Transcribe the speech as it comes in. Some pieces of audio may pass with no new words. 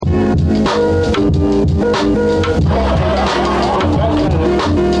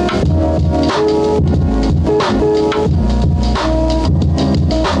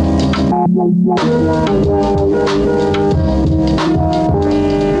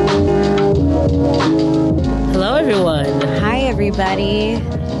everybody.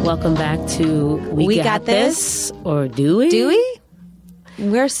 Welcome back to We Got This, or do we? Do we?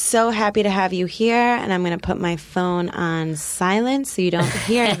 We're so happy to have you here, and I'm going to put my phone on silent so you don't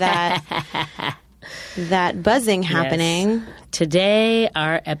hear that buzzing happening. Yes. Today,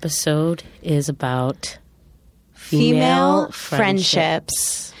 our episode is about female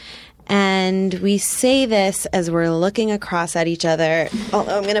friendships. And we say this as we're looking across at each other.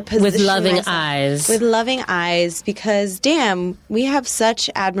 Although I'm going to position with loving myself, eyes. With loving eyes, because damn, we have such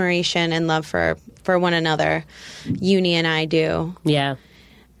admiration and love for one another. Uni and I do. Yeah.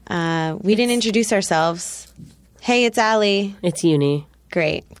 We didn't introduce ourselves. Hey, it's Allie. It's Uni.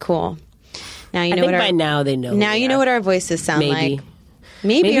 Great, cool. Now you I know think what by now they know. Now you know what our voices sound like.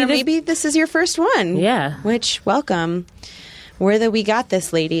 Maybe this is your first one. Yeah. Which, welcome. We're the We Got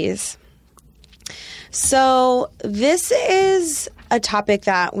This ladies. So this is a topic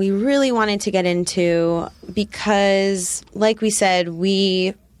that we really wanted to get into because, like we said,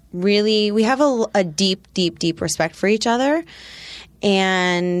 we have a deep, deep, deep respect for each other.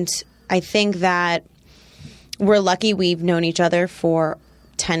 And I think that we're lucky we've known each other for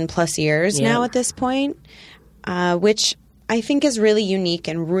 10 plus years now at this point, which I think is really unique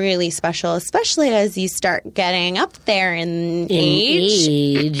and really special, especially as you start getting up there in age.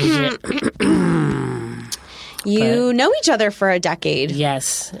 You know each other for a decade.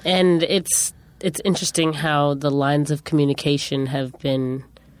 Yes. And it's interesting how the lines of communication have been,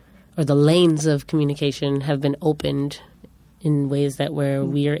 or the lanes of communication have been opened in ways that where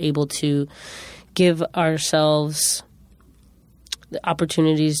we are able to give ourselves the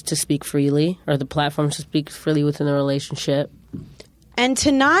opportunities to speak freely, or the platforms to speak freely within the relationship. And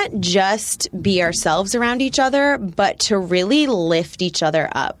to not just be ourselves around each other, but to really lift each other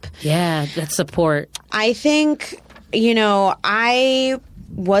up. Yeah, that support. I think, I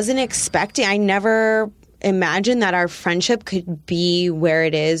wasn't expecting, I never imagined that our friendship could be where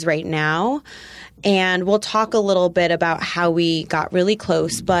it is right now. And we'll talk a little bit about how we got really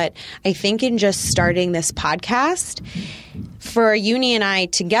close. But I think in just starting this podcast, for Uni and I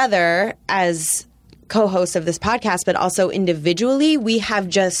together as co-hosts of this podcast, but also individually, we have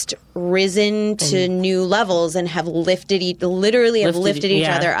just risen to new levels and have lifted each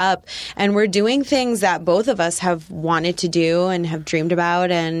other up. And we're doing things that both of us have wanted to do and have dreamed about,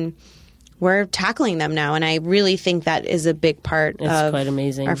 and we're tackling them now. And I really think that is a big part of quite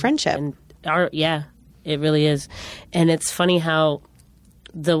amazing. Our friendship. And it really is. And it's funny how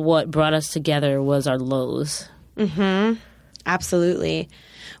what brought us together was our lows. Mm-hmm. Absolutely.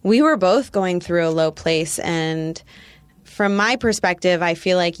 We were both going through a low place, and from my perspective, I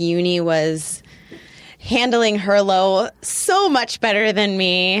feel like Uni was handling her low so much better than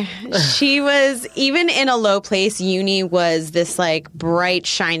me. She was, even in a low place, Uni was this like bright,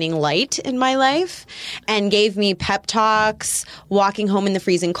 shining light in my life and gave me pep talks, walking home in the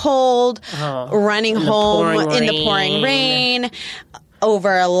freezing cold, running home in the pouring rain.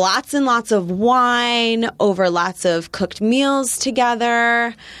 Over lots and lots of wine, over lots of cooked meals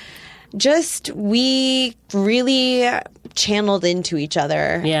together. We really channeled into each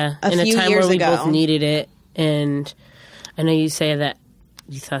other. Yeah, in a time where we ago. both needed it. And I know you say that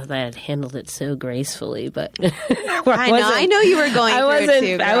you thought that I had handled it so gracefully, but I know you were going through it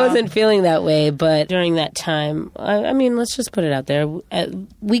too, girl. I wasn't feeling that way, but during that time, I mean, let's just put it out there.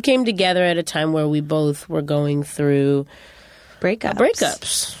 We came together at a time where we both were going through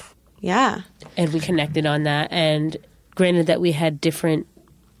breakups. Yeah. And we connected on that. And granted that we had different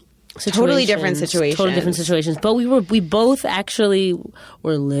situations. Totally different situations. But we both actually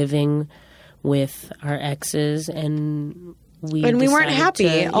were living with our exes, and we weren't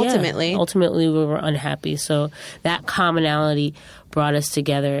happy, ultimately. Ultimately, we were unhappy. So that commonality brought us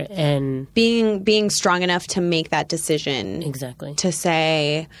together, and being strong enough to make that decision. Exactly. To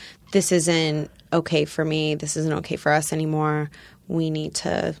say, this isn't okay for me. This isn't okay for us anymore. We need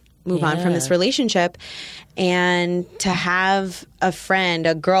to move on from this relationship. And to have a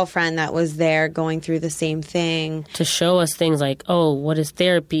girlfriend that was there going through the same thing. To show us things like, what is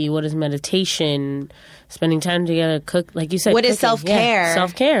therapy? What is meditation? Spending time together, cook, like you said. What is self-care? Yeah,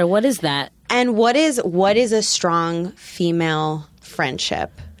 self-care. What is that? And what is a strong female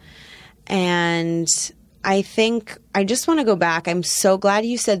friendship? And I think I just want to go back. I'm so glad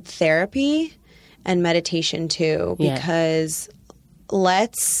you said therapy and meditation too, because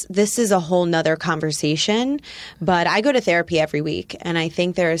this is a whole nother conversation, but I go to therapy every week, and I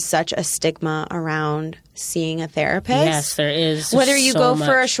think there is such a stigma around seeing a therapist. Yes, there is. Whether you go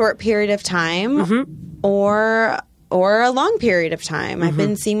for a short period of time or a long period of time. I've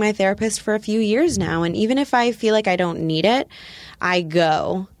been seeing my therapist for a few years now, and even if I feel like I don't need it, I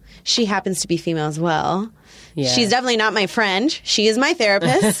go She happens to be female as well. Yeah. She's definitely not my friend. She is my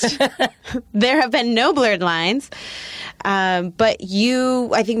therapist. There have been no blurred lines. But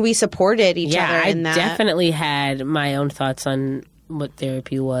I think we supported each other in that. I definitely had my own thoughts on what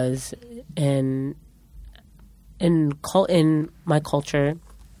therapy was. And in my culture,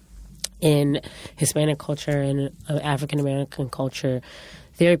 in Hispanic culture, in African American culture,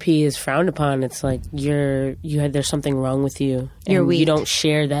 therapy is frowned upon. It's like there's something wrong with you. You're weak. You don't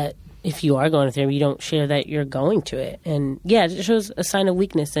share that. If you are going to therapy, you don't share that you're going to it. And yeah, it shows a sign of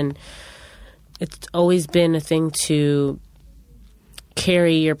weakness. And it's always been a thing to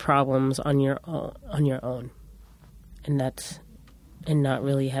carry your problems on your own, and not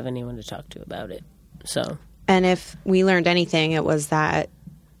really have anyone to talk to about it. So, and if we learned anything, it was that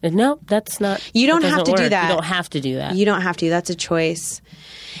no, that's not. You don't have to do work. that. You don't have to do that. You don't have to. That's a choice.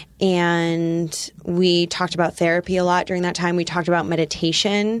 And we talked about therapy a lot during that time. We talked about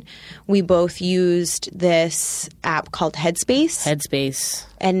meditation. We both used this app called Headspace.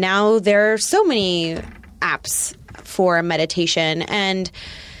 And now there are so many apps for meditation. And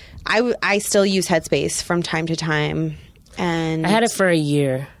I still use Headspace from time to time. And I had it for a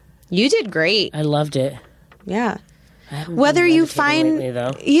year. You did great. I loved it. Yeah. Whether you find,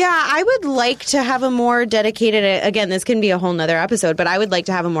 lately, I would like to have a more dedicated, again, this can be a whole nother episode, but I would like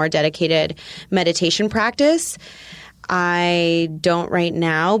to have a more dedicated meditation practice. I don't right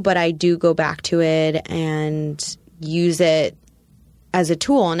now, but I do go back to it and use it as a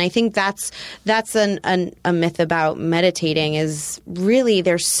tool. And I think that's a myth about meditating is really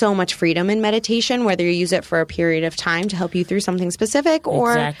there's so much freedom in meditation, whether you use it for a period of time to help you through something specific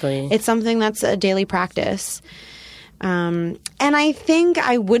or it's something that's a daily practice. And I think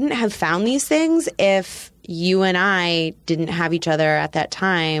I wouldn't have found these things if you and I didn't have each other at that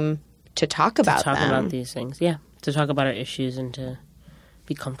time to talk about them. To talk about these things, yeah. To talk about our issues and to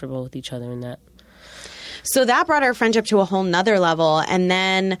be comfortable with each other in that. So that brought our friendship to a whole nother level. And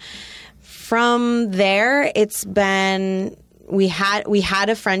then from there, it's been, we had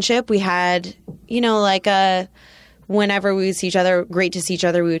a friendship. We had, like whenever we would see each other, great to see each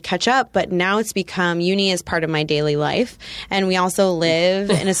other, we would catch up. But now it's become uni is part of my daily life. And we also live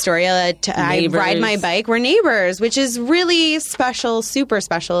in Astoria. I ride my bike. We're neighbors, which is really special, super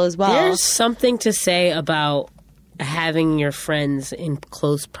special as well. There's something to say about having your friends in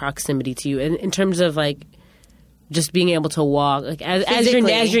close proximity to you in terms of like just being able to walk like as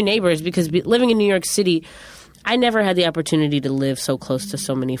your neighbors, because living in New York City, I never had the opportunity to live so close to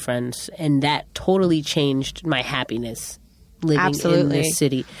so many friends, and that totally changed my happiness living in this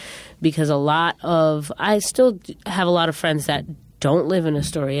city. Because I still have a lot of friends that don't live in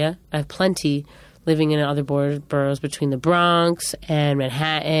Astoria. I have plenty living in other boroughs between the Bronx and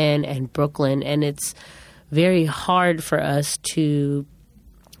Manhattan and Brooklyn, and it's very hard for us to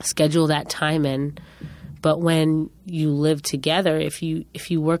schedule that time in. But when you live together, if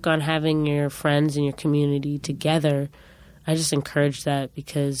you work on having your friends and your community together, I just encourage that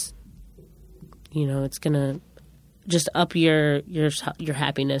because, it's going to just up your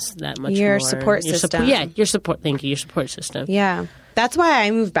happiness that much more. Your support system. Your support. Thank you. Your support system. Yeah. That's why I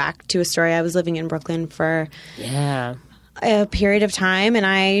moved back to Astoria. I was living in Brooklyn for a period of time, and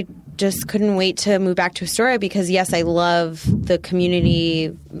I just couldn't wait to move back to Astoria because, yes, I love the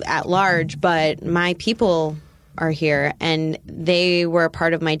community at large, but my people are here, and they were a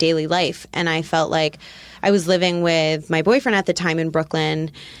part of my daily life. And I felt like I was living with my boyfriend at the time in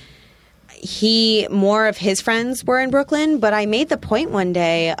Brooklyn. More of his friends were in Brooklyn, but I made the point one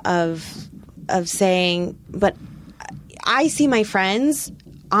day of saying, but I see my friends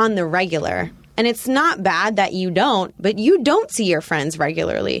on the regular. And it's not bad that you don't, but you don't see your friends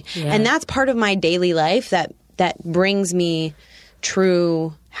regularly. Yeah. And that's part of my daily life that brings me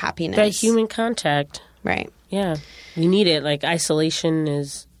true happiness. That human contact. Right. Yeah. You need it. Like isolation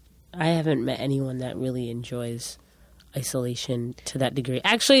I haven't met anyone that really enjoys isolation to that degree.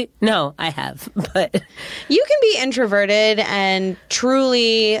 Actually, no, I have. But you can be introverted and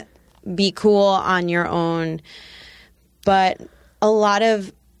truly be cool on your own. But a lot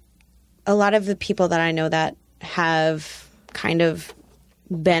of the people that I know that have kind of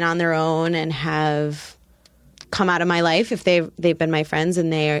been on their own and have come out of my life, if they've been my friends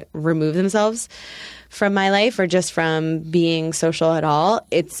and they remove themselves from my life or just from being social at all,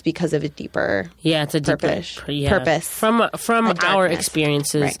 it's because of a deeper purpose. From our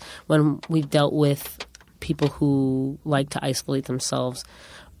experiences when we've dealt with people who like to isolate themselves.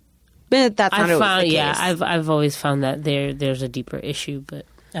 But that's not always the case. Yeah, I've always found that there's a deeper issue, but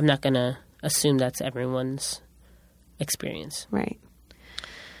I'm not going to assume that's everyone's experience. Right.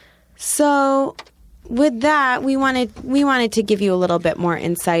 So with that, we wanted to give you a little bit more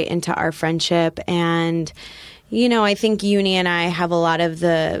insight into our friendship. And, I think Uni and I have a lot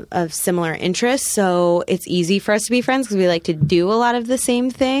of similar interests. So it's easy for us to be friends because we like to do a lot of the same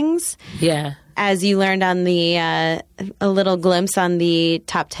things. Yeah. As you learned on a little glimpse on the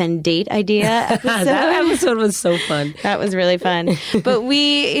top 10 date idea episode. That episode was so fun. That was really fun. But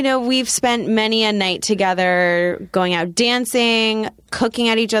we've spent many a night together going out dancing, cooking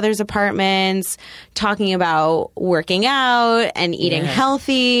at each other's apartments, talking about working out and eating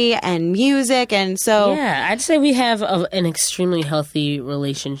healthy and music. And so... Yeah, I'd say we have an extremely healthy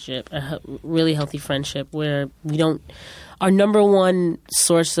relationship, a really healthy friendship where we don't... Our number one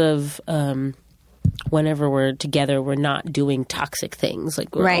source of... whenever we're together, we're not doing toxic things.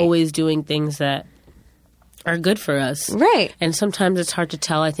 Like, we're always doing things that are good for us. Right. And sometimes it's hard to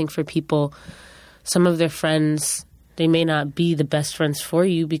tell, I think, for people, some of their friends, they may not be the best friends for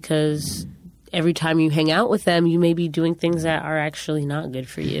you because every time you hang out with them, you may be doing things that are actually not good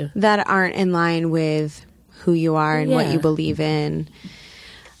for you. That aren't in line with who you are and what you believe in.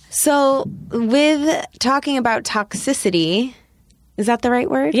 So, with talking about toxicity... Is that the right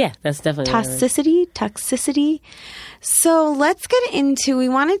word? Yeah, that's definitely Toxicity? Toxicity. So let's get into, we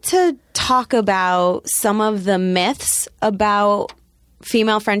wanted to talk about some of the myths about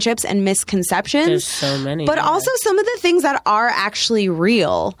female friendships and misconceptions. There's so many. But also some of the things that are actually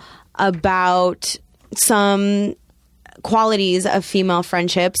real about some qualities of female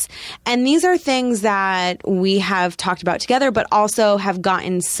friendships. And these are things that we have talked about together, but also have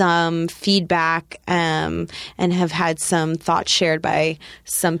gotten some feedback and have had some thoughts shared by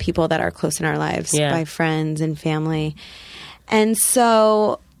some people that are close in our lives, by friends and family. And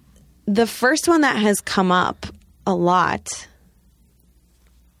so the first one that has come up a lot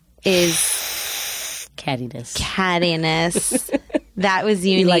is cattiness. That was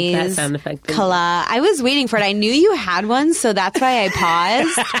Uni's like that sound effect. Kala. I was waiting for it. I knew you had one, so that's why I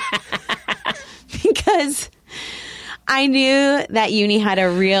paused. Because I knew that Uni had a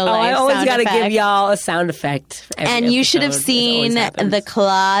real life I always got to give y'all a sound effect. And you should have seen the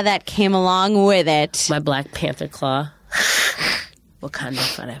claw that came along with it. My Black Panther claw. Wakanda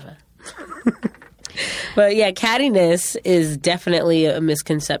forever. But yeah, cattiness is definitely a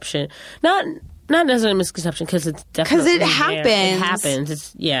misconception. Not necessarily a misconception because it's definitely it happens. It happens.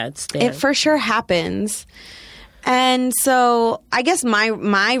 It's there. It for sure happens. And so I guess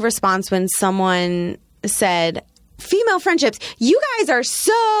my response when someone said, female friendships, you guys are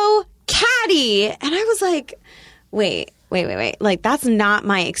so catty. And I was like, wait. Like, that's not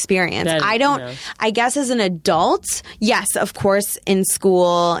my experience. I guess as an adult, yes, of course, in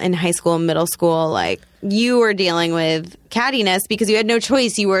school, in high school, middle school, like, you were dealing with cattiness because you had no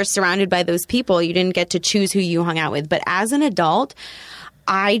choice. You were surrounded by those people. You didn't get to choose who you hung out with. But as an adult,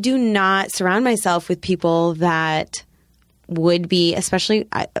 I do not surround myself with people that would be, especially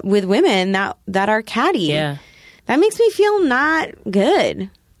with women that are catty. Yeah. That makes me feel not good.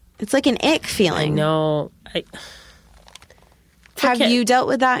 It's like an ick feeling. I know. Have you dealt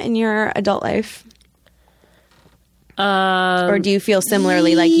with that in your adult life? Or do you feel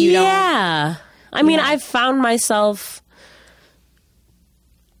similarly, like you don't? Yeah. I mean, I've found myself,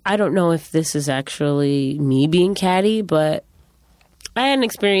 I don't know if this is actually me being catty, but I had an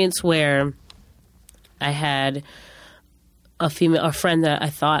experience where I had a friend that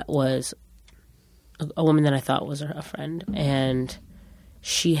I thought was, a woman that I thought was a friend, and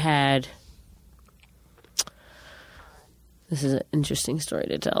she had... This is an interesting story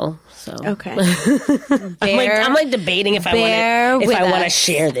to tell. So okay, I'm like debating if I want to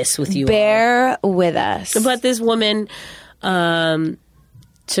share this with you. Bear with us. But this woman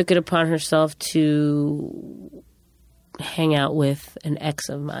took it upon herself to hang out with an ex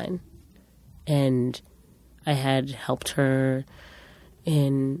of mine, and I had helped her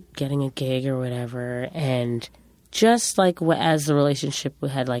in getting a gig or whatever, and just like as the relationship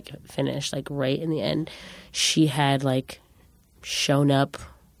had like finished, like right in the end, she had like shown up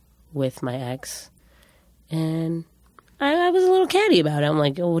with my ex, and I was a little catty about it. I'm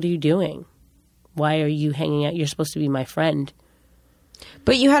like, oh, what are you doing? Why are you hanging out? You're supposed to be my friend.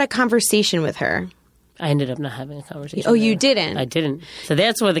 But you had a conversation with her. I ended up not having a conversation. Oh, with you her. didn't? I didn't. So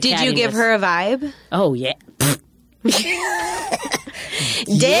that's where the Did you give her a vibe? Oh, yeah.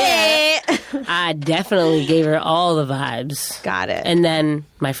 I definitely gave her all the vibes. Got it. And then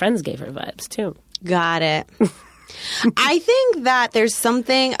my friends gave her vibes, too. Got it. I think that there's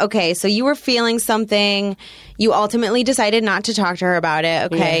something, okay, so you were feeling something. You ultimately decided not to talk to her about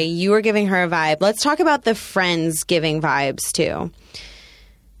it. Okay, You were giving her a vibe. Let's talk about the friends giving vibes, too.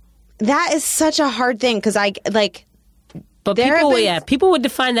 That is such a hard thing because But There have been- people would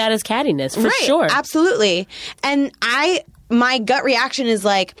define that as cattiness for Right, sure. Absolutely. And my gut reaction is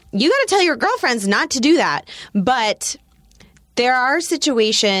like, you got to tell your girlfriends not to do that. But there are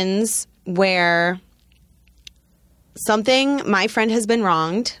situations where my friend has been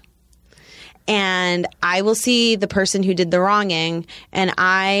wronged, and I will see the person who did the wronging, but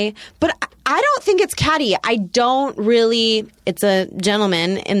I don't think it's catty. It's a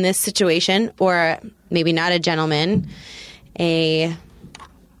gentleman in this situation, or maybe not a gentleman, a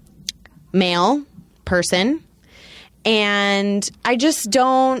male person, and I just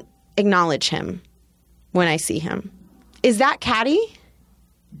don't acknowledge him when I see him. Is that catty?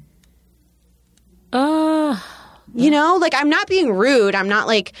 Like, I'm not being rude. I'm not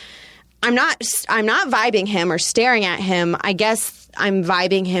vibing him or staring at him. I guess I'm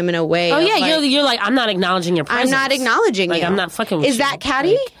vibing him in a way. Oh of yeah, like, you're like, I'm not acknowledging your presence. I'm not acknowledging like, you. I'm not fucking with you. Is that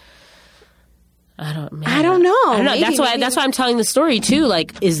catty? Like, I don't know. I don't know. Maybe, That's why I'm telling the story too.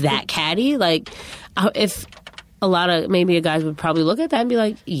 Like, is that catty? Like, if a lot of maybe guys would probably look at that and be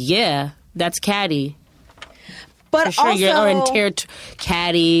like, yeah, that's catty. But For sure, also,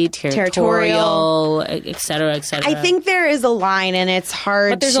 catty, territorial, et cetera, et cetera. I think there is a line, and it's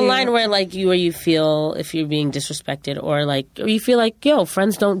hard. But there's a line where you feel if you're being disrespected, or you feel like,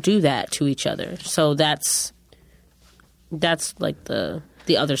 friends don't do that to each other. So that's like the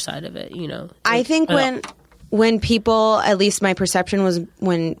other side of it, I think when people, at least my perception was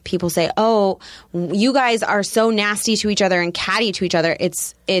when people say, "Oh, you guys are so nasty to each other and catty to each other,"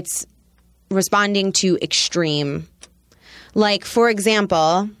 it's responding to extreme. Like, for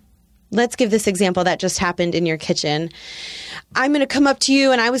example, let's give this example that just happened in your kitchen. I'm going to come up to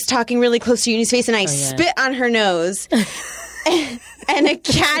you, and I was talking really close to Uni's face, and I spit on her nose. And a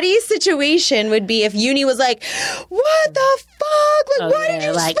catty situation would be if Uni was like, "What the fuck? Like, why did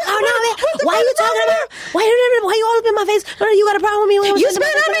you like, spit? oh no, why are you talking about? Why you all up in my face? No, you got a problem with me? You spit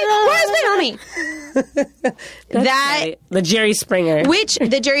on me? Why spit on me?" The Jerry Springer.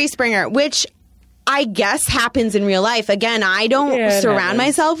 The Jerry Springer, which I guess happens in real life. Again, I don't surround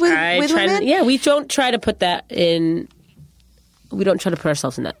myself with women. We don't try to put that in. We don't try to put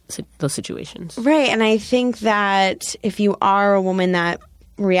ourselves in those situations. Right, and I think that if you are a woman that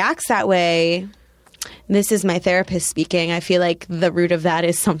reacts that way, this is my therapist speaking, I feel like the root of that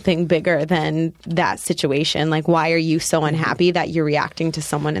is something bigger than that situation. Like, why are you so unhappy that you're reacting to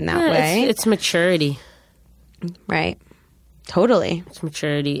someone in that way? It's maturity. Right. Totally. It's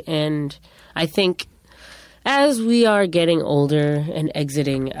maturity. And I think as we are getting older and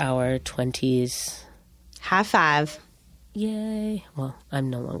exiting our 20s... High five. Yay. Well, I'm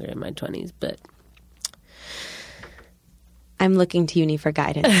no longer in my 20s, but... I'm looking to Uni for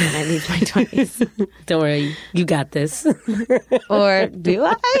guidance when I leave my 20s. Don't worry. You got this. Or do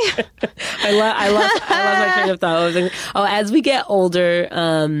I? I lost my train of thought. I was like, as we get older,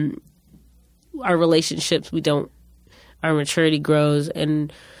 our relationships, our maturity grows,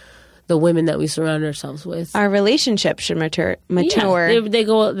 and the women that we surround ourselves with. Our relationship should mature. Yeah, they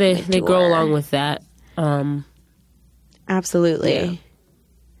grow along with that. Absolutely.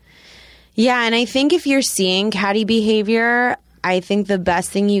 Yeah, and I think if you're seeing catty behavior, I think the best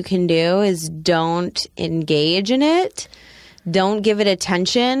thing you can do is don't engage in it, don't give it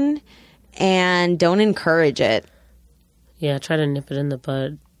attention, and don't encourage it. Yeah, try to nip it in the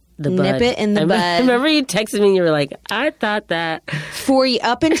bud. Nip it in the bud. I remember you texted me and you were like, I thought that.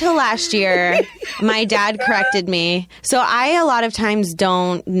 Up until last year, my dad corrected me. So I a lot of times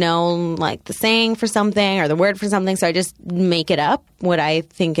don't know like the saying for something or the word for something, so I just make it up what I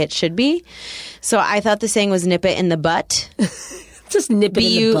think it should be. So I thought the saying was nip it in the butt. Just nip it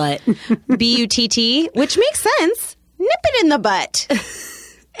in the butt. B-U-T-T, which makes sense. Nip it in the butt.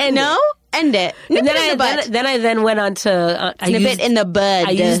 And end it. Nip it in the butt. Then I went on to... nip it in the bud.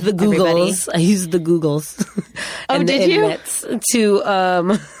 I used the Googles. Everybody. I used the Googles. Oh, and did you?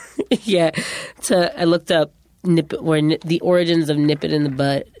 I looked up the origins of nip it in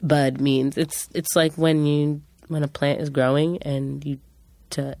the bud means. It's like when a plant is growing and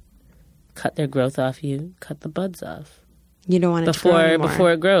to cut their growth off, you cut the buds off. You don't want it to grow anymore.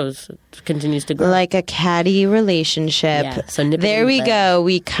 Before it grows, it continues to grow. Like a catty relationship. Yeah, so nip it there in we the go.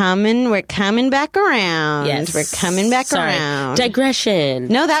 We're coming back around. Yes. We're coming back around. Digression.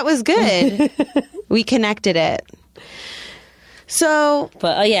 No, that was good. We connected it. So,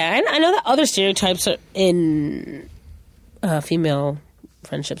 but I know that other stereotypes are in female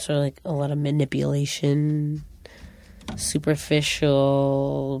friendships are like a lot of manipulation,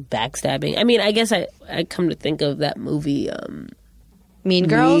 superficial, backstabbing. I mean, I guess I come to think of that movie, Mean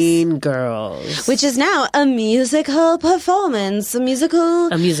Girls? Mean Girls. Which is now a musical performance, a musical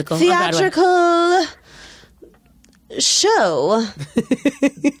theatrical. theatrical show.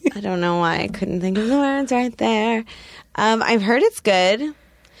 I don't know why I couldn't think of the words right there. I've heard it's good.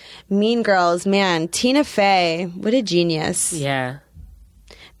 Mean Girls, man. Tina Fey, what a genius. Yeah.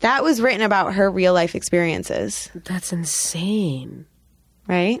 That was written about her real life experiences, That's insane.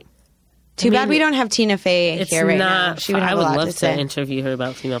 right? Too bad we don't have Tina Fey It's here right now. not. She would have I a would lot love to to say. interview her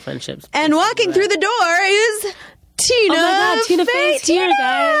about female friendships. And walking through the door is Tina. Oh my God, Tina Fey's here,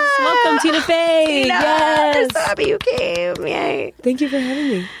 guys. Welcome, Tina Fey. Tina, Yes. so happy you came. Yay. Thank you for having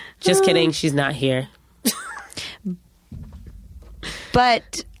me. Just kidding. She's not here.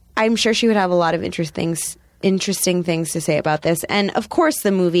 But I'm sure she would have a lot of interesting things to say about this. And of course,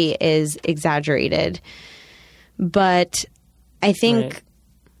 the movie is exaggerated. But I think Right.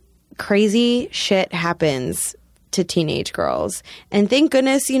 crazy shit happens to teenage girls. And thank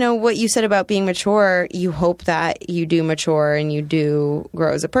goodness, what you said about being mature, you hope that you do mature and you do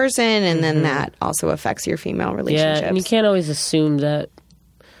grow as a person. And then that also affects your female relationships. Yeah, and you can't always assume that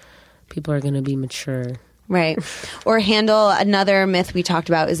people are going to be mature. Right. Or handle another myth we talked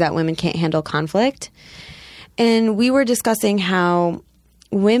about is that women can't handle conflict. And we were discussing how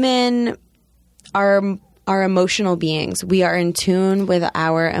women are emotional beings. We are in tune with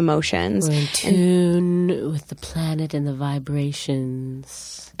our emotions. We're in tune with the planet and the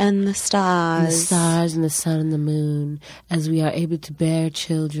vibrations. And the stars. The stars and the sun and the moon, as we are able to bear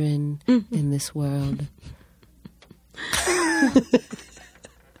children in this world.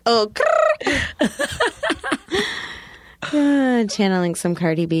 Oh, channeling some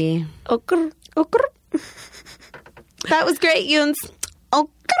Cardi B. Oh, that was great, Yuns. Oh,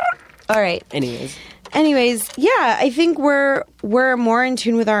 all right. Anyways, yeah, I think we're more in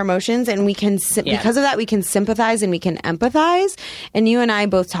tune with our emotions, and we can because of that we can sympathize and we can empathize. And you and I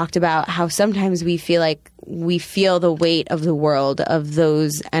both talked about how sometimes we feel like we feel the weight of the world, of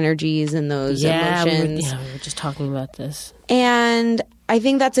those energies and those emotions. We were just talking about this. And I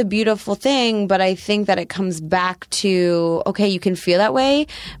think that's a beautiful thing, but I think that it comes back to, okay, you can feel that way,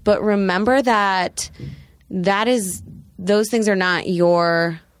 but remember that those things are not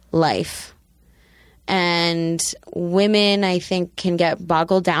your life. And women, I think, can get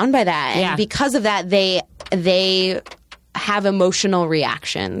boggled down by that. And because of that, they have emotional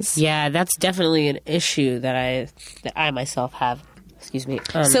reactions. Yeah, that's definitely an issue that I myself have. Excuse me.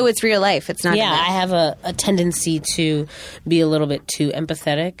 So it's real life. It's not. Yeah, I have a tendency to be a little bit too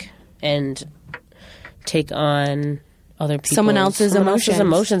empathetic and take on other people's someone else's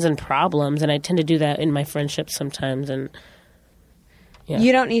emotions and problems, and I tend to do that in my friendships sometimes. And yeah.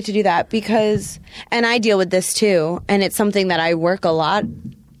 You don't need to do that because, and I deal with this too, and it's something that I work a lot.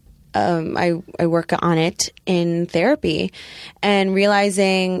 I work on it in therapy, and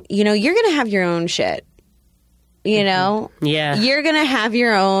realizing, you're going to have your own shit. Yeah. You're going to have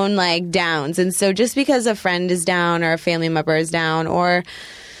your own downs. And so just because a friend is down or a family member is down or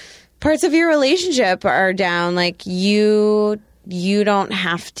parts of your relationship are down, you don't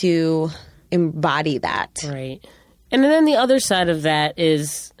have to embody that. Right. And then the other side of that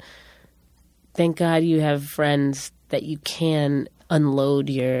is, thank God you have friends that you can unload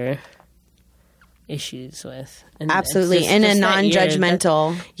your issues with. And absolutely. In a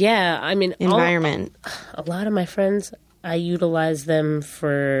non-judgmental environment. A lot of my friends, I utilize them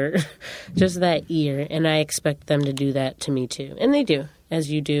for just that ear, and I expect them to do that to me too. And they do,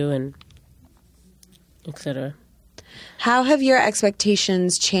 as you do, and etc. How have your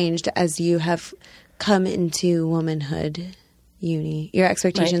expectations changed as you have come into womanhood, Uni? Your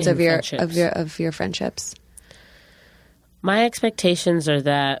expectations of your friendships? My expectations are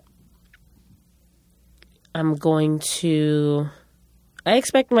that I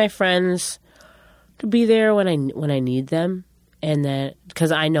expect my friends to be there when I need them, and that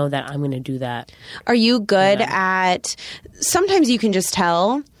because I know that I'm going to do that. Are you good at? Sometimes you can just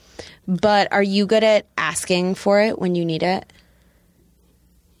tell, but are you good at asking for it when you need it?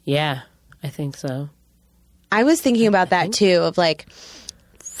 Yeah, I think so. I was thinking about that too. Of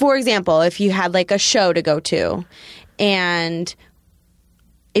for example, if you had a show to go to, and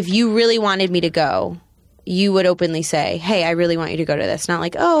if you really wanted me to go, you would openly say, hey, I really want you to go to this.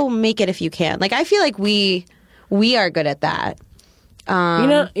 Not oh, make it if you can. I feel like we are good at that.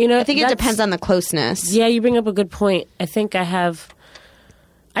 I think it depends on the closeness. Yeah, you bring up a good point. I think I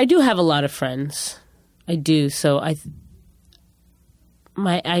do have a lot of friends. I do. So I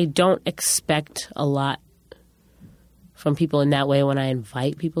don't expect a lot from people in that way when I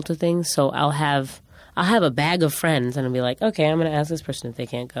invite people to things. So I'll have a bag of friends and I'll be like, okay, I'm going to ask this person if they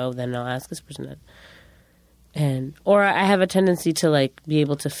can't go. Then I'll ask this person. Or I have a tendency to be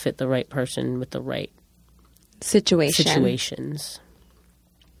able to fit the right person with the right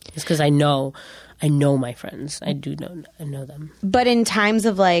It's because I know my friends. I know them. But in times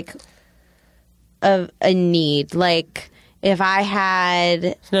of like of a need, like if I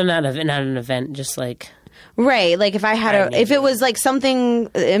had No, not an event, just like right, like if I had if it was like something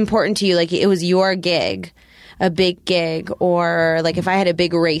important to you, like it was your gig, a big gig, or like if I had a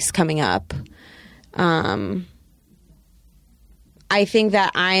big race coming up, I think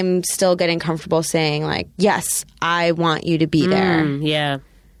that I'm still getting comfortable saying like, yes, I want you to be there. Yeah.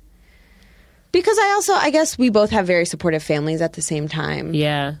 Because I guess we both have very supportive families at the same time.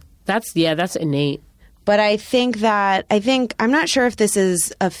 Yeah. That's innate. But I'm not sure if this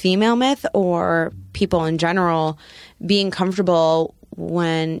is a female myth or people in general being comfortable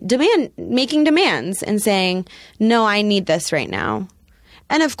when making demands and saying, no, I need this right now.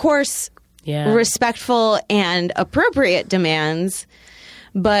 And of course, respectful and appropriate demands.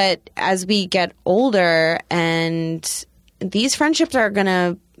 But as we get older and these friendships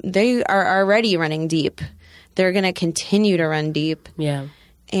they are already running deep. They're going to continue to run deep. Yeah.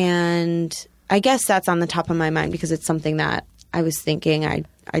 And I guess that's on the top of my mind because it's something that I was thinking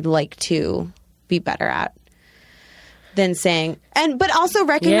I'd like to be better at than saying, but also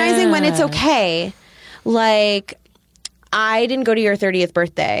recognizing when it's okay. Like, I didn't go to your 30th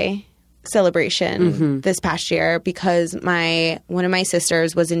birthday celebration this past year because one of my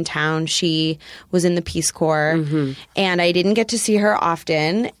sisters was in town. She was in the Peace Corps and I didn't get to see her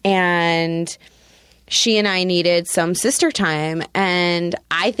often, and she and I needed some sister time, and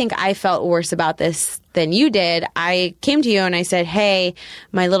I think I felt worse about this than you did. I came to you and I said, hey,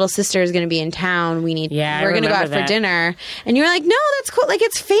 my little sister is going to be in town. We're going to go out for dinner. And you were like, no, that's cool. Like,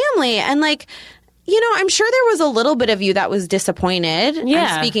 it's family. And like, I'm sure there was a little bit of you that was disappointed. Yeah.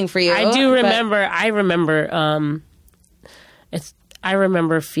 I'm speaking for you. I do remember. I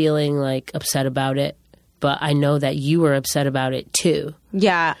remember feeling like upset about it, but I know that you were upset about it too.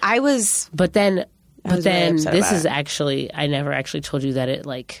 Yeah, I was. But then this is actually, I never actually told you that it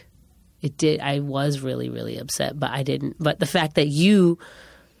did. I was really, really upset, but I didn't. But the fact that you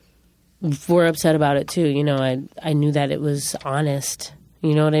were upset about it too, I knew that it was honest.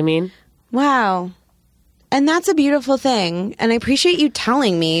 You know what I mean? Wow. And that's a beautiful thing. And I appreciate you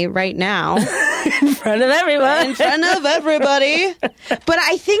telling me right now. In front of everyone. In front of everybody. But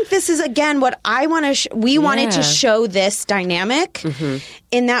I think this is, again, what I want to we wanted to show this dynamic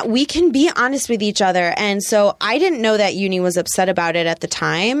in that we can be honest with each other. And so I didn't know that Uni was upset about it at the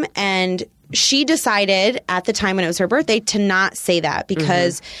time. And she decided at the time when it was her birthday to not say that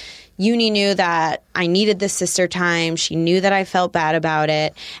because Uni knew that I needed this sister time. She knew that I felt bad about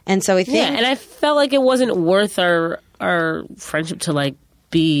it. And so I think... Yeah, and I felt like it wasn't worth our friendship to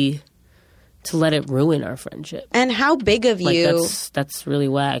to let it ruin our friendship. And how big of you... That's really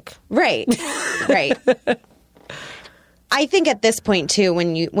whack. Right. Right. I think at this point, too,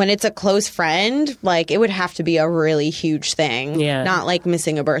 when it's a close friend, like, it would have to be a really huge thing. Yeah. Not like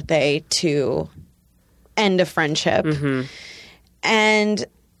missing a birthday to end a friendship. And...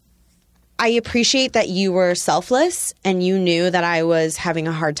 I appreciate that you were selfless and you knew that I was having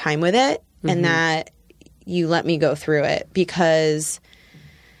a hard time with it and that you let me go through it because,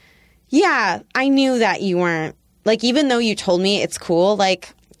 I knew that you weren't, like, even though you told me it's cool,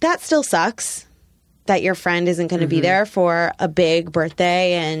 like, that still sucks that your friend isn't going to be there for a big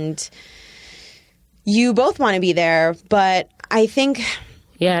birthday and you both want to be there. But I think...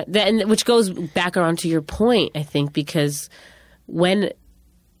 Yeah, which goes back around to your point, I think, because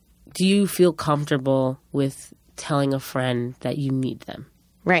do you feel comfortable with telling a friend that you need them?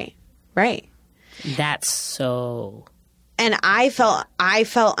 Right. That's so... And I felt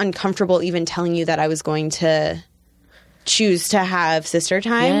uncomfortable even telling you that I was going to choose to have sister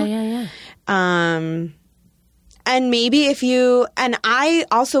time. Yeah. And maybe if you... And I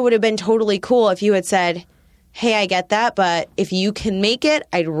also would have been totally cool if you had said, hey, I get that, but if you can make it,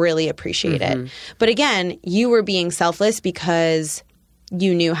 I'd really appreciate it. But again, you were being selfless because...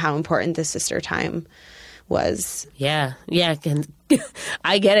 you knew how important the sister time was. Yeah.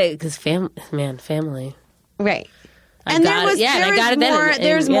 I get it because family. Right. And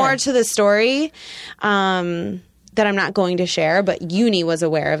there's more to the story that I'm not going to share, but Uni was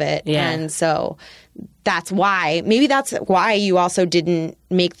aware of it. Yeah. And so that's why you also didn't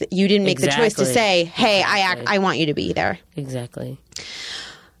make the choice to say, hey, I want you to be there. Exactly.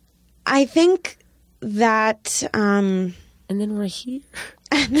 I think that... And then we're here.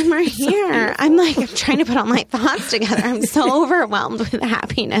 I'm trying to put all my thoughts together. I'm so overwhelmed with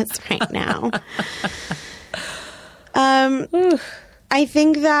happiness right now. I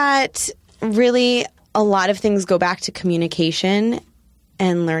think that really a lot of things go back to communication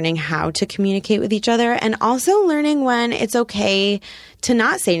and learning how to communicate with each other, and also learning when it's okay to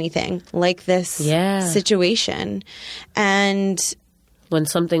not say anything, like this situation. And when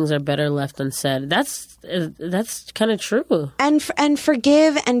some things are better left unsaid. That's kind of true. And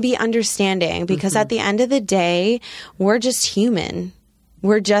forgive and be understanding, because at the end of the day, we're just human.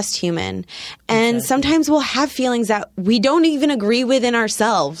 We're just human. And sometimes we'll have feelings that we don't even agree with in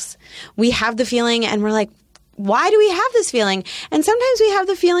ourselves. We have the feeling and we're like, why do we have this feeling? And sometimes we have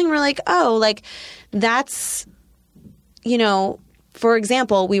the feeling we're like, oh, like that's, you know, for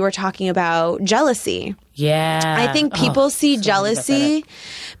example, we were talking about jealousy. Yeah. I think people see jealousy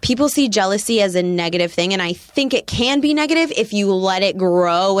as a negative thing. And I think it can be negative if you let it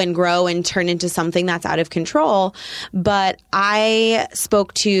grow and turn into something that's out of control. But I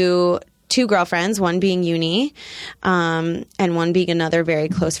spoke to two girlfriends, one being Uni, and one being another very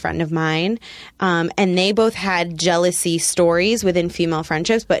close friend of mine. And they both had jealousy stories within female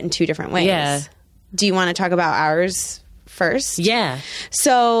friendships, but in two different ways. Yeah. Do you want to talk about ours first? Yeah.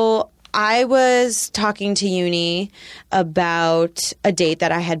 So I was talking to Uni about a date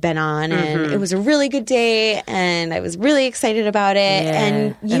that I had been on, and it was a really good day, and I was really excited about it.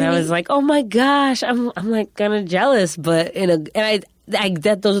 Yeah. And I was like, oh my gosh, I'm like kind of jealous, but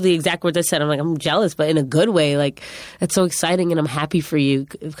those are the exact words I said. I'm like, I'm jealous, but in a good way. Like, it's so exciting, and I'm happy for you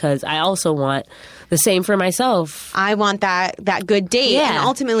because I also want the same for myself. I want that good date, and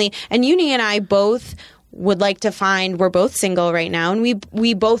ultimately, and Uni and I both would like to find, we're both single right now, and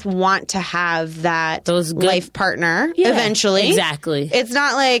we both want to have that life partner eventually. Exactly. It's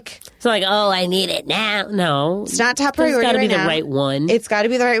not like, oh, I need it now. No. It's not top priority. It's got to be the right one. It's got to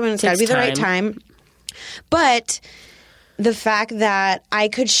be the right one. It's got to be the right time. But the fact that I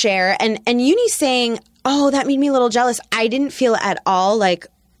could share, and Uni saying, oh, that made me a little jealous. I didn't feel at all like,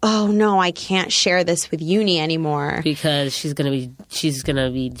 oh no, I can't share this with Uni anymore because she's gonna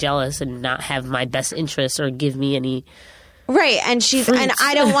be jealous and not have my best interests or give me any right. And and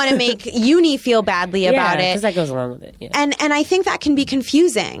I don't want to make Uni feel badly about it because that goes along with it. Yeah. And I think that can be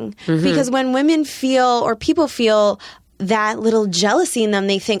confusing because when women feel or people feel that little jealousy in them,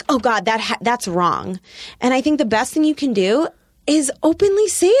 they think, oh God, that's wrong. And I think the best thing you can do is openly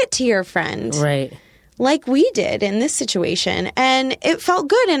say it to your friend, right? Like we did in this situation. And it felt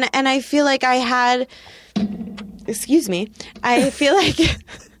good. And I feel like I had, excuse me, I feel like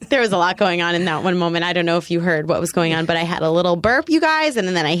there was a lot going on in that one moment. I don't know if you heard what was going on, but I had a little burp, you guys, and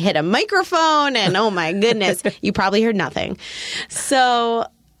then I hit a microphone and oh my goodness, you probably heard nothing. So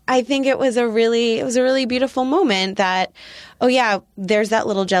I think it was a really beautiful moment that, oh yeah, there's that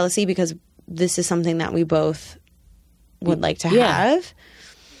little jealousy because this is something that we both would like to have.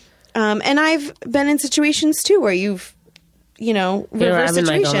 And I've been in situations too where you've, reverse I've been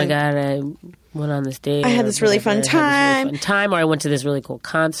situation. like, oh my God, I went on this date. I had this really fun time. Or I went to this really cool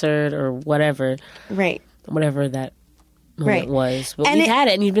concert or whatever. Right. Whatever that moment was. But we had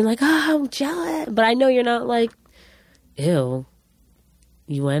it and you've been like, oh, I'm jealous. But I know you're not like, ew,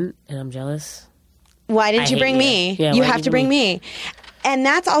 you went and I'm jealous. Why didn't you bring me? Yeah, you have to bring me. And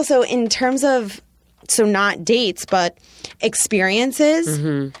that's also in terms of, so not dates, but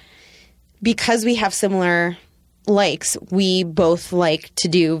experiences. Because we have similar likes, we both like to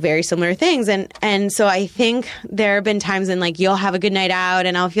do very similar things. And so I think there have been times when like you'll have a good night out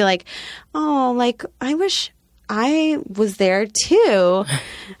and I'll feel like, oh, like I wish I was there too.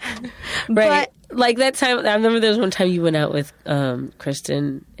 Right. But like that time, I remember there was one time you went out with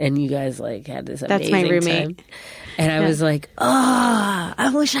Kristen and you guys like had this amazing That's my roommate. time. And I was like, oh,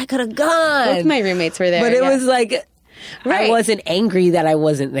 I wish I could have gone. Both my roommates were there. But it was like, I wasn't angry that I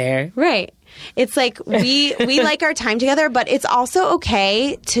wasn't there. Right. It's like we like our time together, but it's also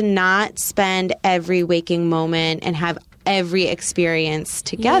okay to not spend every waking moment and have every experience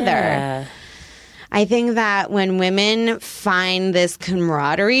together. Yeah. I think that when women find this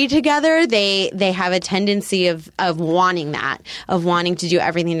camaraderie together, they have a tendency of wanting that, of wanting to do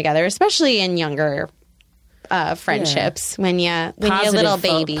everything together, especially in younger friendships when you're little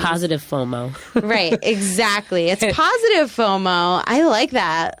baby. Positive FOMO. Right, exactly. It's positive FOMO. I like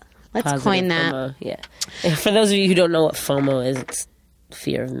that. Let's positive coin that. FOMO, yeah. And for those of you who don't know what FOMO is, it's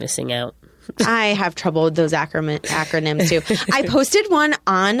fear of missing out. I have trouble with those acronyms too. I posted one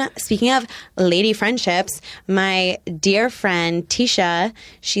on, speaking of lady friendships, my dear friend Tisha,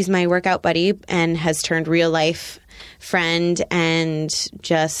 she's my workout buddy and has turned real life friend and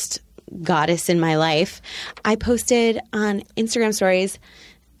just goddess in my life. I posted on Instagram stories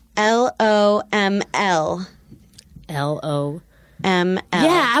LOML. LOML.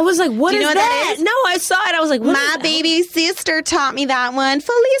 Yeah, I was like, what is that? Is? No, I saw it. I was like, what my baby sister taught me that one.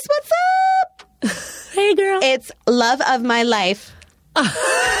 Felice, what's up? Hey, girl. It's love of my life. I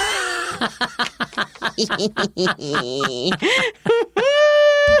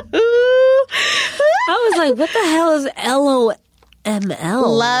was like, what the hell is LOML?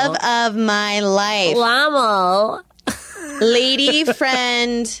 Love of my life. Lamo. Lady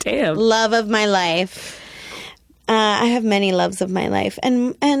friend. Damn. Love of my life. I have many loves of my life,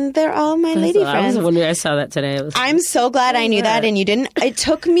 and they're all my lady I friends. was wondering, I saw that today. I'm so glad I knew that and you didn't. It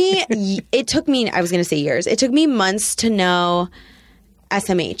took me, I was going to say years. It took me months to know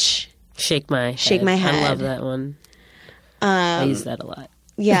SMH. Shake my my head. I love that one. I use that a lot.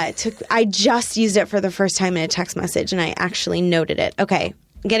 Yeah, I just used it for the first time in a text message, and I actually noted it. Okay,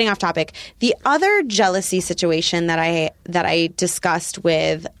 getting off topic. The other jealousy situation that I discussed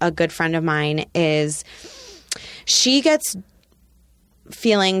with a good friend of mine is she gets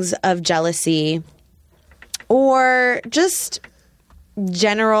feelings of jealousy or just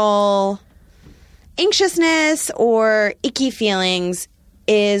general anxiousness or icky feelings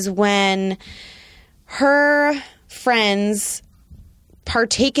is when her friends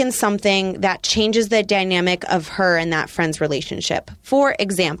partake in something that changes the dynamic of her and that friend's relationship. For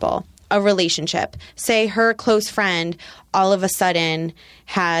example, a relationship. Say her close friend all of a sudden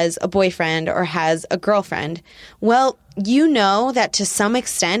has a boyfriend or has a girlfriend. Well, you know that to some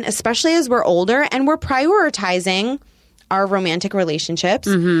extent, especially as we're older and we're prioritizing our romantic relationships,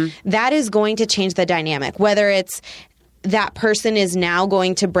 that is going to change the dynamic. Whether it's that person is now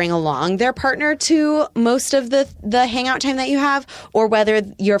going to bring along their partner to most of the hangout time that you have, or whether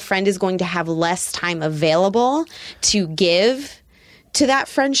your friend is going to have less time available to give to that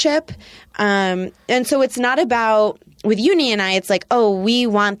friendship. And so it's not about, with Uni and I, it's like, oh, we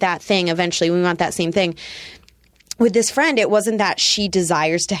want that thing eventually. We want that same thing. With this friend, it wasn't that she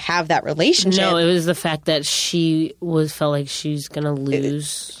desires to have that relationship. No, it was the fact that she felt like she's going to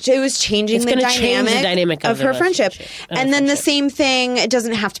lose. It was changing the dynamic of her friendship. And then the same thing, it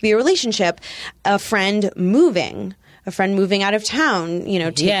doesn't have to be a relationship. A friend moving out of town,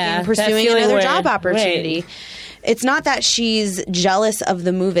 pursuing another job opportunity. Right. It's not that she's jealous of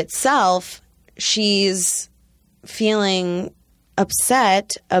the move itself. She's feeling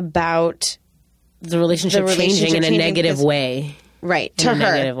upset about the relationship changing in a negative way. Right, to her. In a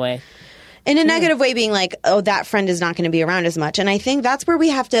negative way. In a negative way, being like, oh, that friend is not going to be around as much. And I think that's where we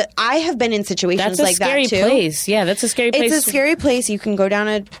have to... I have been in situations like that, too. That's a scary place. Yeah, that's a scary place. It's a scary place. You can go down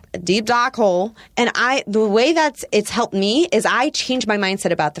a deep, dark hole. And the way it's helped me is I changed my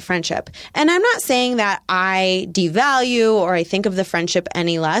mindset about the friendship. And I'm not saying that I devalue or I think of the friendship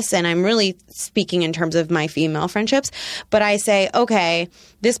any less. And I'm really speaking in terms of my female friendships. But I say, okay,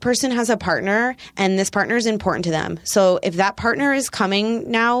 this person has a partner and this partner is important to them. So if that partner is coming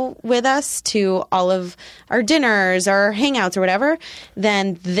now with us to all of our dinners or hangouts or whatever,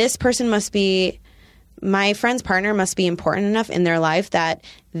 then this person my friend's partner must be important enough in their life that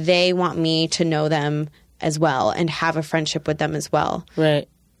they want me to know them as well and have a friendship with them as well. Right.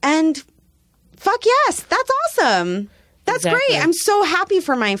 And fuck yes, that's awesome. That's Exactly. great. I'm so happy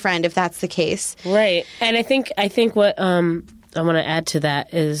for my friend if that's the case. Right. And I think what I want to add to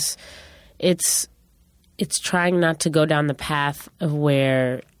that is it's trying not to go down the path of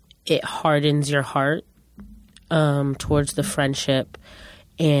where it hardens your heart towards the friendship,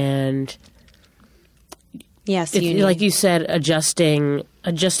 and yes, like you said, adjusting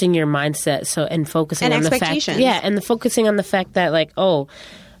your mindset. And focusing on the fact, and focusing on the fact that like, oh,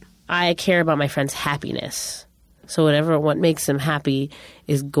 I care about my friend's happiness. So what makes them happy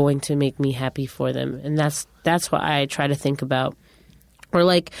is going to make me happy for them, and that's what I try to think about. Or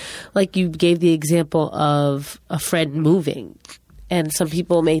like you gave the example of a friend moving. And some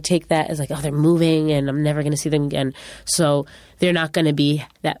people may take that as like, oh, they're moving and I'm never going to see them again. So they're not going to be,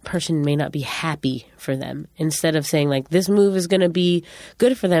 that person may not be happy for them. Instead of saying like, this move is going to be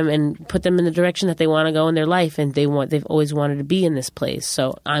good for them and put them in the direction that they want to go in their life. And they've always wanted to be in this place.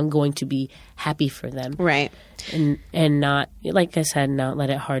 So I'm going to be happy for them. Right. And not, like I said, not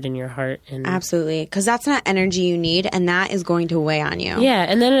let it harden your heart. And absolutely. Because that's not energy you need, and that is going to weigh on you. Yeah,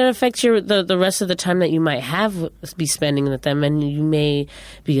 and then it affects the rest of the time that you might be spending with them, and you may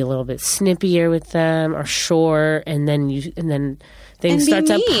be a little bit snippier with them or short, and then things start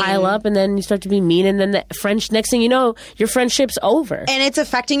to pile up, and then you start to be mean, and then next thing you know, your friendship's over. And it's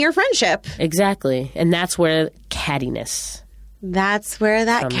affecting your friendship. Exactly. And that's where cattiness... That's where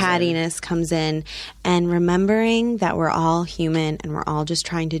that cattiness comes in. And remembering that we're all human and we're all just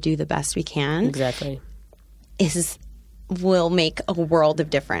trying to do the best we can. Exactly. Will make a world of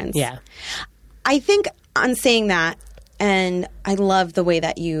difference. Yeah. I think on saying that, and I love the way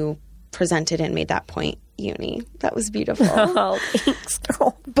that you presented and made that point, uni. That was beautiful. Oh, thanks,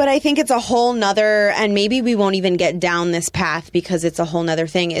 girl. But I think it's a whole nother, and maybe we won't even get down this path because it's a whole nother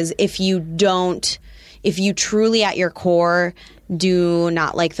thing, is if you truly at your core do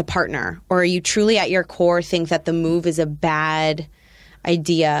not like the partner, or you truly at your core think that the move is a bad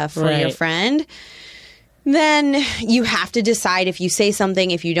idea for your friend, then you have to decide if you say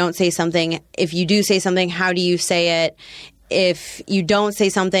something, if you don't say something. If you do say something, how do you say it? If you don't say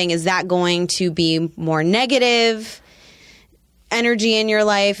something, is that going to be more negative energy in your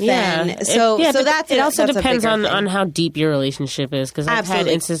life? Then so that's it. Also that's depends on thing. how deep your relationship is, because I've had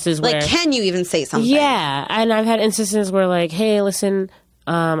instances where, like, can you even say something? Yeah, and I've had instances where, like, hey, listen,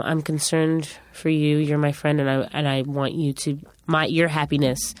 I'm concerned for you. You're my friend, and I want you to your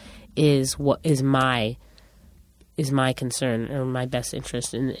happiness is what is my concern or my best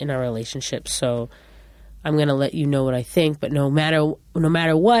interest in our relationship. So I'm going to let you know what I think, but no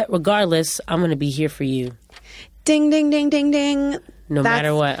matter what, regardless, I'm going to be here for you. Ding, ding, ding, ding, ding. No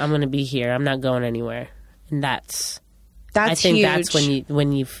matter what, I'm going to be here. I'm not going anywhere. And that's I think huge. That's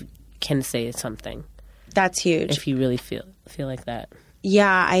when you can say something. That's huge. If you really feel like that.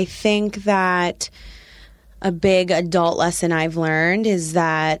 Yeah, I think that a big adult lesson I've learned is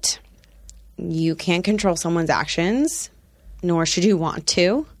that you can't control someone's actions, nor should you want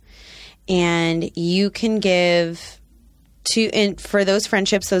to. And you can give and for those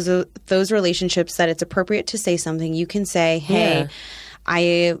friendships, those relationships that it's appropriate to say something. You can say, hey,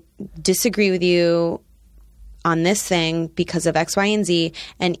 I disagree with you on this thing because of X, Y, and Z.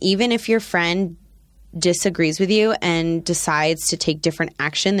 And even if your friend disagrees with you and decides to take different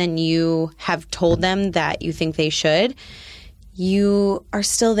action than you have told them that you think they should, you are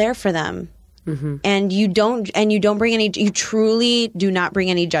still there for them. Mm-hmm. And you truly do not bring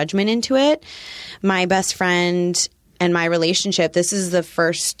any judgment into it. My best friend and my relationship, this is the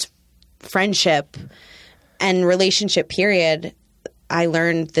first friendship and relationship period I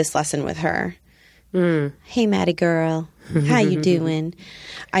learned this lesson with her. Hey, Maddie girl, how you doing?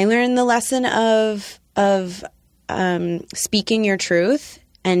 I learned the lesson of speaking your truth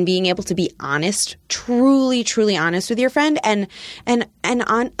and being able to be honest, truly, truly honest with your friend, and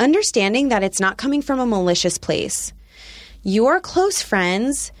on understanding that it's not coming from a malicious place. Your close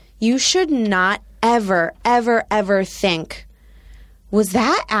friends, you should not ever, ever, ever think, was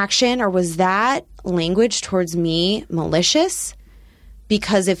that action or was that language towards me malicious?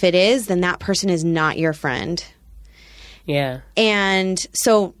 Because if it is, then that person is not your friend. Yeah. And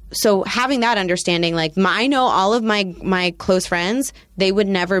so having that understanding, like, I know all of my close friends, they would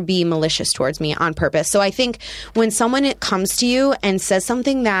never be malicious towards me on purpose. So I think when someone comes to you and says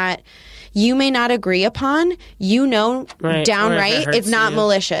something that you may not agree upon, downright, it's not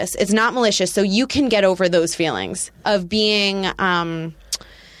malicious. It's not malicious. So you can get over those feelings of being,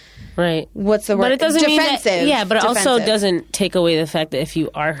 right. What's the word? But it doesn't defensive. mean that, yeah, but it defensive. also doesn't take away the fact that if you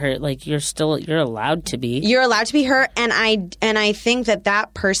are hurt, like, you're allowed to be. You're allowed to be hurt, and I think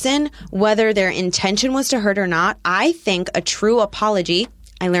that person, whether their intention was to hurt or not, I think a true apology,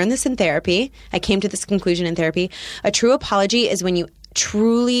 I learned this in therapy. I came to this conclusion in therapy. A true apology is when you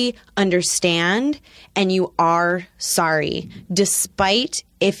truly understand and you are sorry, despite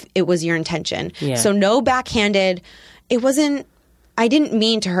if it was your intention. Yeah. So no backhanded, I didn't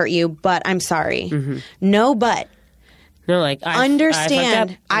mean to hurt you, but I'm sorry. Mm-hmm. No, but. No, like,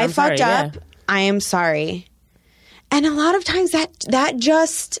 understand. I fucked up. I am sorry. And a lot of times that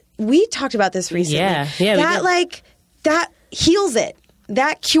just, we talked about this recently. Yeah. That heals it.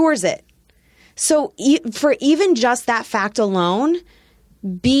 That cures it. So for even just that fact alone,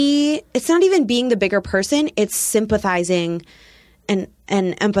 it's not even being the bigger person. It's sympathizing and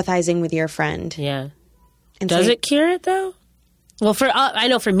empathizing with your friend. Yeah. And does it cure it though? Well, I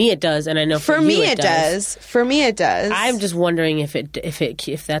know for me it does, and I know for me it does. For me it does. I'm just wondering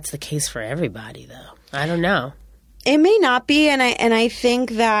if that's the case for everybody, though. I don't know. It may not be, and I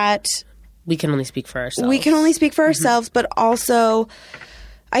think that we can only speak for ourselves. We can only speak for ourselves, but also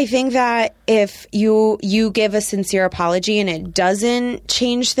I think that if you give a sincere apology and it doesn't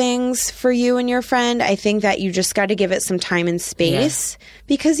change things for you and your friend, I think that you just got to give it some time and space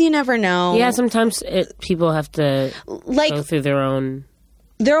because you never know. Yeah, sometimes people have to go through their own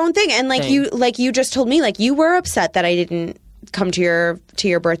thing. And you just told me, like, you were upset that I didn't come to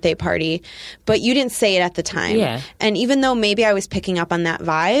your birthday party, but you didn't say it at the time. Yeah. And even though maybe I was picking up on that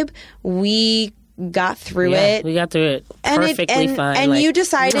vibe, we got through it. We got through it perfectly fine. And you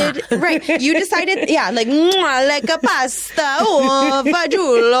decided, right, like a pasta or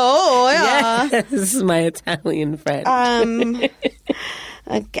fagiolo. Yeah. Yes, this is my Italian friend.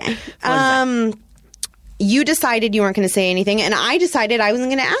 Okay. You decided you weren't going to say anything, and I decided I wasn't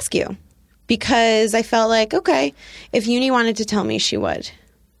going to ask you. because I felt like, okay, if Uni wanted to tell me, she would.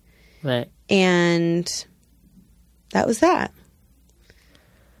 Right. And that was that.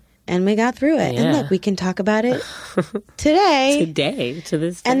 And we got through it. Yeah. And look, we can talk about it today. To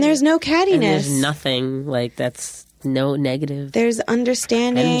this day. And there's no cattiness. And there's nothing like that's no negative. There's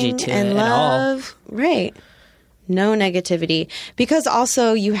understanding energy to and it love. at all. Right. No negativity. Because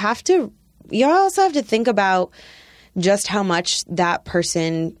also you also have to think about just how much that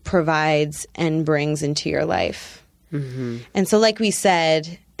person provides and brings into your life. Mm-hmm. And so like we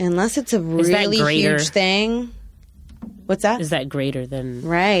said, unless it's a really huge thing. What's that? Is that greater than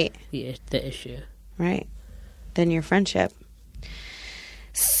right the issue? Right. Than your friendship.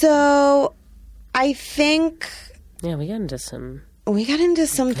 So I think... Yeah, we got into some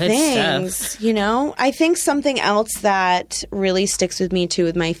things, stuff. You know? I think something else that really sticks with me, too,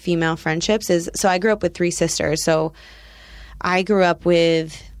 with my female friendships is... So I grew up with 3 sisters. So I grew up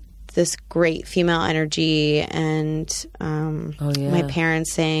with this great female energy and my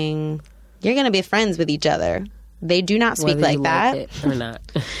parents saying, you're going to be friends with each other. They do not speak like that. Like it or not.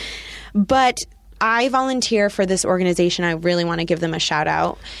 But I volunteer for this organization. I really want to give them a shout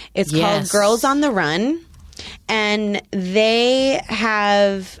out. It's called Girls on the Run. And they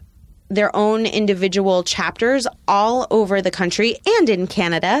have their own individual chapters all over the country and in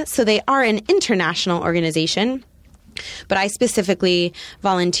Canada. So they are an international organization. But I specifically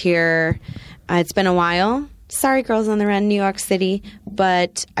volunteer. It's been a while. Sorry, Girls on the Run, New York City,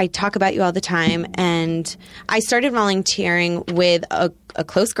 but I talk about you all the time. And I started volunteering with a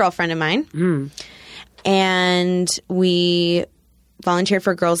close girlfriend of mine. And we volunteered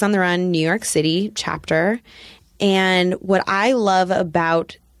for Girls on the Run, New York City chapter. And what I love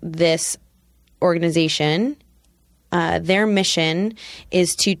about this organization, their mission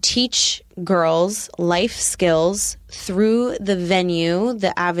is to teach girls life skills through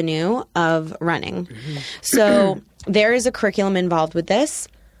the avenue of running. So there is a curriculum involved with this.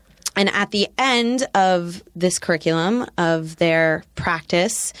 And at the end of this curriculum, of their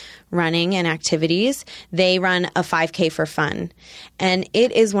practice, running and activities, they run a 5K for fun. And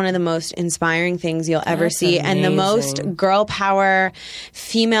it is one of the most inspiring things you'll ever see. Amazing. And the most girl power,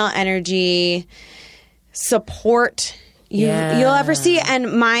 female energy, support you'll ever see.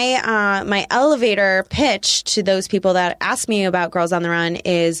 And my elevator pitch to those people that ask me about Girls on the Run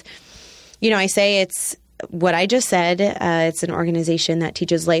is, I say it's what I just said. It's an organization that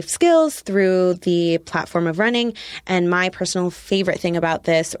teaches life skills through the platform of running. And my personal favorite thing about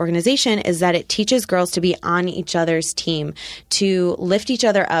this organization is that it teaches girls to be on each other's team, to lift each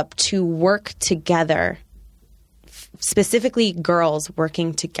other up, to work together. Specifically girls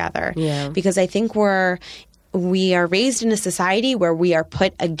working together. Yeah. Because I think we are raised in a society where we are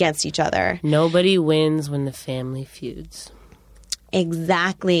put against each other. Nobody wins when the family feuds.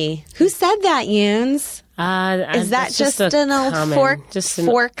 Exactly. Who said that, Yoons? Is that just an old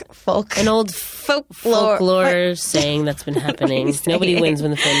an old folklore saying that's been happening? Nobody wins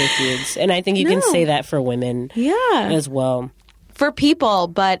when the family feuds. And I think you can say that for women as well. For people,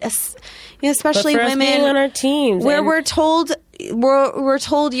 but especially but for women us being on our teams, where we're told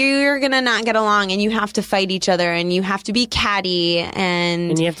you're gonna not get along and you have to fight each other and you have to be catty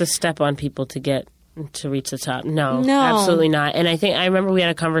and you have to step on people to reach the top. No, absolutely not. And I remember we had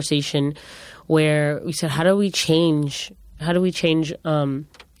a conversation where we said, how do we change the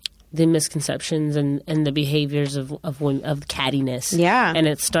misconceptions and the behaviors of cattiness? Yeah. And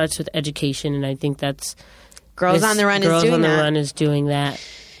it starts with education, and I think that's Girls on the Run is doing that.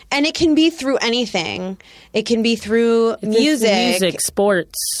 And it can be through anything. It can be through music,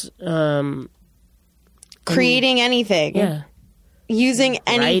 sports, creating anything. Yeah. Using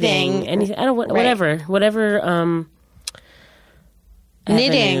anything. Writing, anything. I don't whatever.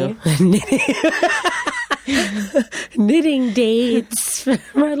 Knitting. Knitting dates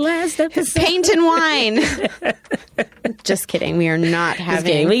from our last episode. Paint and wine. Just kidding. We are not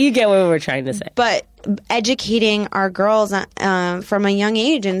having. But you get what we're trying to say. But educating our girls from a young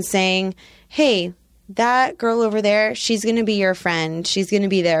age and saying, hey, that girl over there, she's going to be your friend. She's going to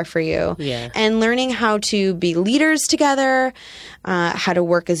be there for you. Yeah. And learning how to be leaders together, how to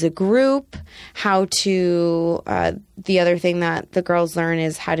work as a group, how to the other thing that the girls learn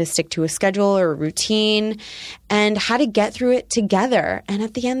is how to stick to a schedule or a routine and how to get through it together. And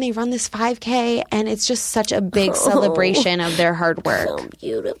at the end, they run this 5K, and it's just such a big celebration of their hard work. So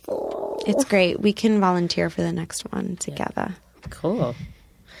beautiful. It's great. We can volunteer for the next one together. Cool.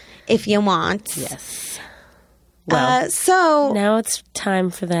 If you want. Yes. Well, so now it's time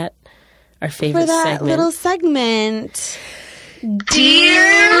for our favorite segment. Little segment.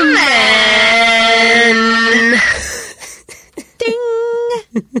 Dear Men. Ding.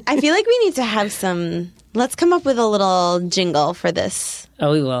 I feel like we need to have let's come up with a little jingle for this.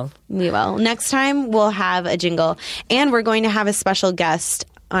 Oh, we will. We will. Next time we'll have a jingle, and we're going to have a special guest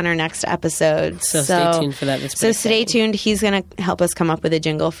on our next episode. So stay tuned for that. So stay tuned. He's going to help us come up with a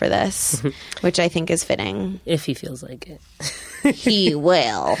jingle for this, which I think is fitting. If he feels like it. He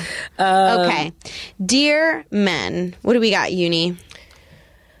will. Okay. Dear men, what do we got, Uni?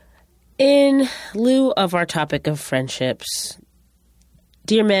 In lieu of our topic of friendships,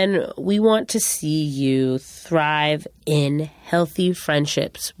 dear men, we want to see you thrive in healthy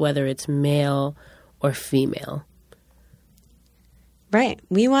friendships, whether it's male or female. Right.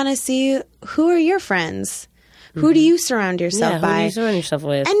 We want to see who are your friends. Who do you surround yourself by? Who do you surround yourself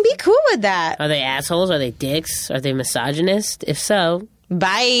with? And be cool with that. Are they assholes? Are they dicks? Are they misogynist? If so,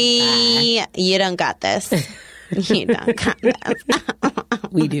 bye. You don't got this. You don't got this.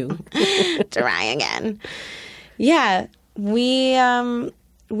 We do. Try again. Yeah. We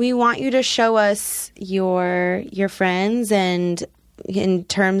want you to show us your friends, and in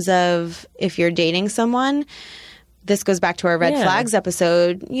terms of if you're dating someone, this goes back to our red flags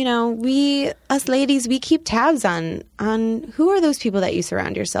episode. You know, us ladies, we keep tabs on who are those people that you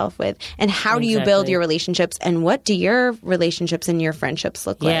surround yourself with, and how do you build your relationships, and what do your relationships and your friendships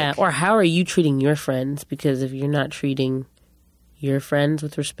look like? Yeah, or how are you treating your friends? Because if you're not treating your friends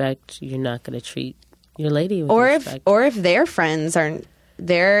with respect, you're not going to treat your lady with respect. Or if their friends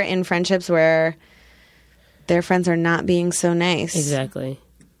they're in friendships where their friends are not being so nice. Exactly.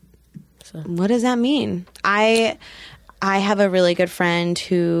 So. What does that mean? I have a really good friend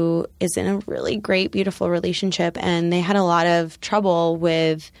who is in a really great, beautiful relationship, and they had a lot of trouble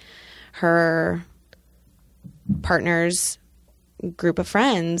with her partner's group of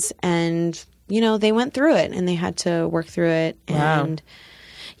friends, and they went through it, and they had to work through it. Wow. And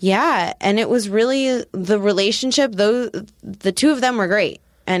yeah, and it was really the relationship. The two of them were great,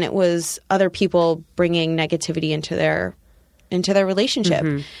 and it was other people bringing negativity into their relationship,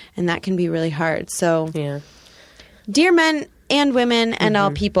 and that can be really hard. So, dear men and women and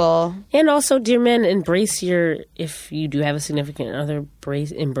all people, and also dear men, if you do have a significant other,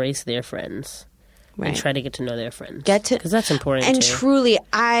 embrace their friends, right? And try to get to know their friends, because that's important. And too. Truly,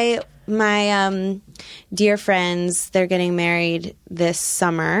 my dear friends, they're getting married this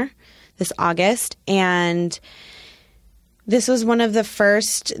August, and this was one of the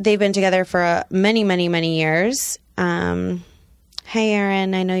first. They've been together for many, many, many years. Hey,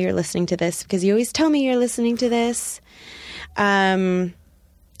 Erin, I know you're listening to this because you always tell me you're listening to this. Her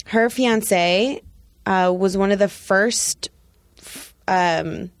fiance was one of the first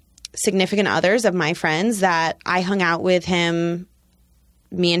significant others of my friends that I hung out with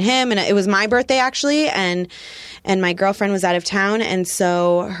me and him, and it was my birthday actually, and my girlfriend was out of town, and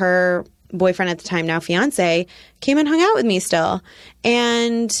so her boyfriend at the time, now fiance, came and hung out with me still,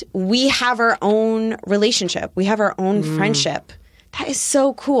 and we have our own relationship, we have our own friendship. That is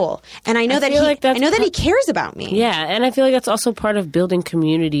so cool, and I know that he cares about me. Yeah, and I feel like that's also part of building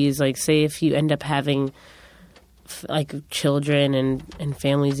communities. Like, say if you end up having like children and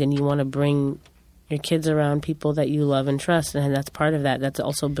families, and you want to bring your kids around people that you love and trust, and that's part of that. That's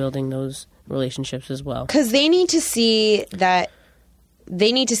also building those relationships as well. Because they need to see that.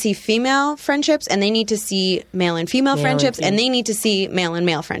 They need to see female friendships, and they need to see male and female friendships, and they need to see male and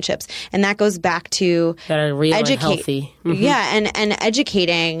male friendships. And that goes back to that are real and healthy. Yeah, and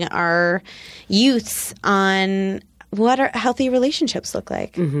educating our youths on what our healthy relationships look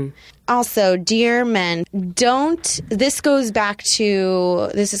like. Also, dear men, this goes back to,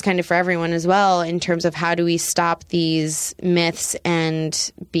 this is kind of for everyone as well, in terms of how do we stop these myths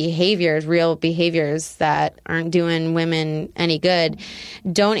and behaviors, real behaviors that aren't doing women any good.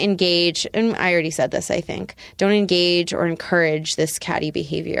 Don't engage, and I already said this, I think, don't engage or encourage this catty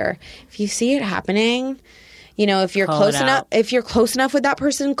behavior. If you see it happening, if you're close enough with that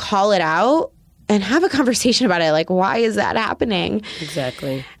person, call it out. And have a conversation about it. Like, why is that happening?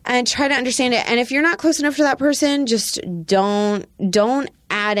 Exactly. And try to understand it. And if you're not close enough to that person, just don't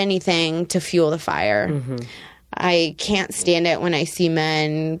add anything to fuel the fire. I can't stand it when I see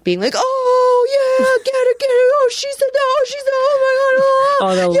men being like, "Oh yeah, get it. Oh, she said that. Oh my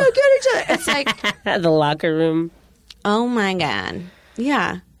god. Oh, yeah, get each other." It's like the locker room. Oh my god.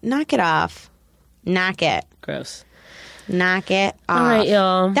 Yeah, knock it off. Knock it. Gross. Knock it off. All right,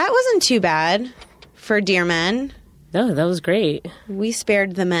 y'all. That wasn't too bad for dear men. No, that was great. We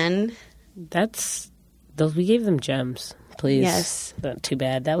spared the men. We gave them gems, please. Yes. Not too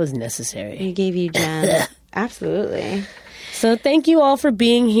bad. That was necessary. We gave you gems. Absolutely. So thank you all for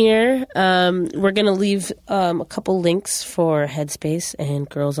being here. We're going to leave a couple links for Headspace and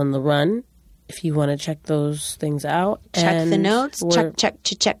Girls on the Run if you want to check those things out. Check the notes.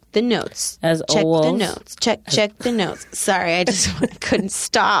 Check the notes. As check always. the notes. Check the notes. Sorry, I just couldn't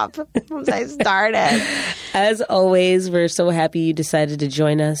stop once I started. As always, we're so happy you decided to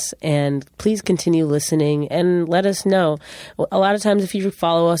join us, and please continue listening and let us know. A lot of times, if you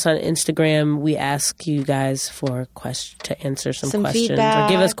follow us on Instagram, we ask you guys for to answer some questions feedback.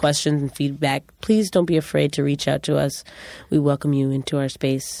 or give us questions and feedback. Please don't be afraid to reach out to us. We welcome you into our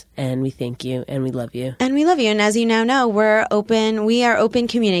space, and we thank you, and we love you. And we love you. And as you now know, we are open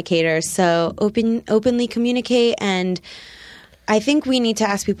communicators. So openly communicate. And I think we need to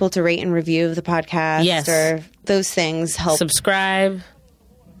ask people to rate and review the podcast. Yes. Or those things help. Subscribe,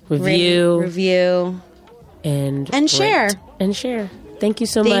 review, and share. rate. And share. Thank you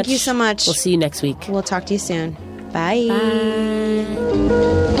so much. Thank you so much. We'll see you next week. We'll talk to you soon. Bye.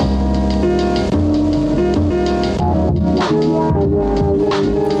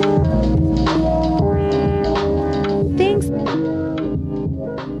 Bye.